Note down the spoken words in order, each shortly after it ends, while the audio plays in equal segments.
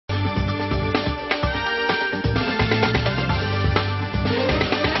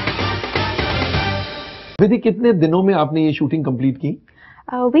विधि, कितने दिनों में आपने ये शूटिंग कंप्लीट की?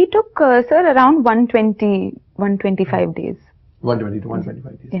 We took, sir, around 125 days. 120 to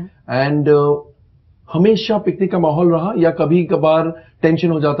 125 days. Yeah. And हमेशा पिकनिक का माहौल रहा या कभी कभार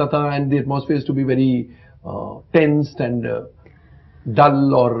टेंशन हो जाता था and the atmosphere is to be very tensed and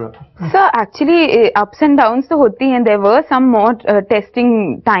dull or? So actually ups and downs तो होती हैं. There were some more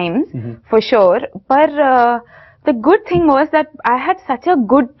testing times for sure. पर the good thing was that I had such a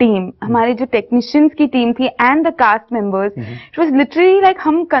good team. हमारे जो technicians की team थी and the cast members, it was literally like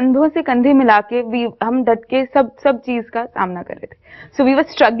हम कंधों से कंधे मिला के हम डट के सब चीज का सामना कर रहे थे. So we were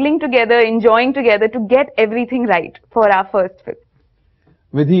struggling together, enjoying together to get everything right for our first film.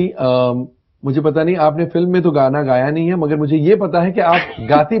 विधि, मुझे पता नहीं, आपने फिल्म में तो गाना गाया नहीं है, मगर मुझे ये पता है कि आप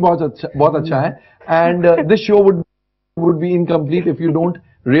गाती बहुत अच्छा है. And this show would be incomplete if you don't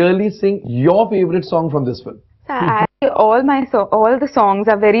really sing your favorite song from this film. All the songs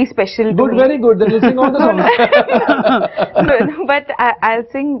are very special to me. Very good. Then you'll sing all the songs. But I'll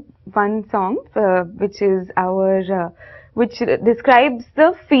sing one song, which is which describes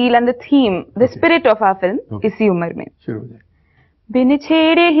the feel and the theme, the spirit of our film. इसी उम्र में. शुरू हो जाए. बिन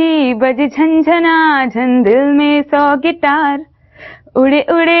छेड़े ही बजे झंझना झन दिल में 100 गिटार, उड़े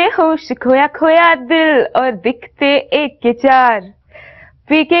उड़े होश खोया खोया दिल और दिखते एक के चार,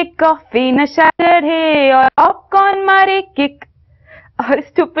 पी के कॉफी नशा चढ़े और पॉपकॉर्न मारे किक, और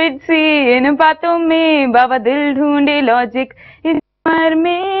स्टूपिड सी इन बातों में बाबा दिल ढूंढे लॉजिक. इस उम्र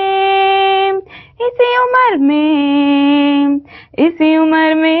में, इसी उम्र में, इसी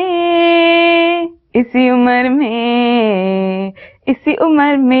उम्र में, इसी उम्र में, इसी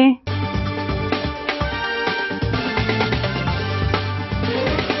उम्र में.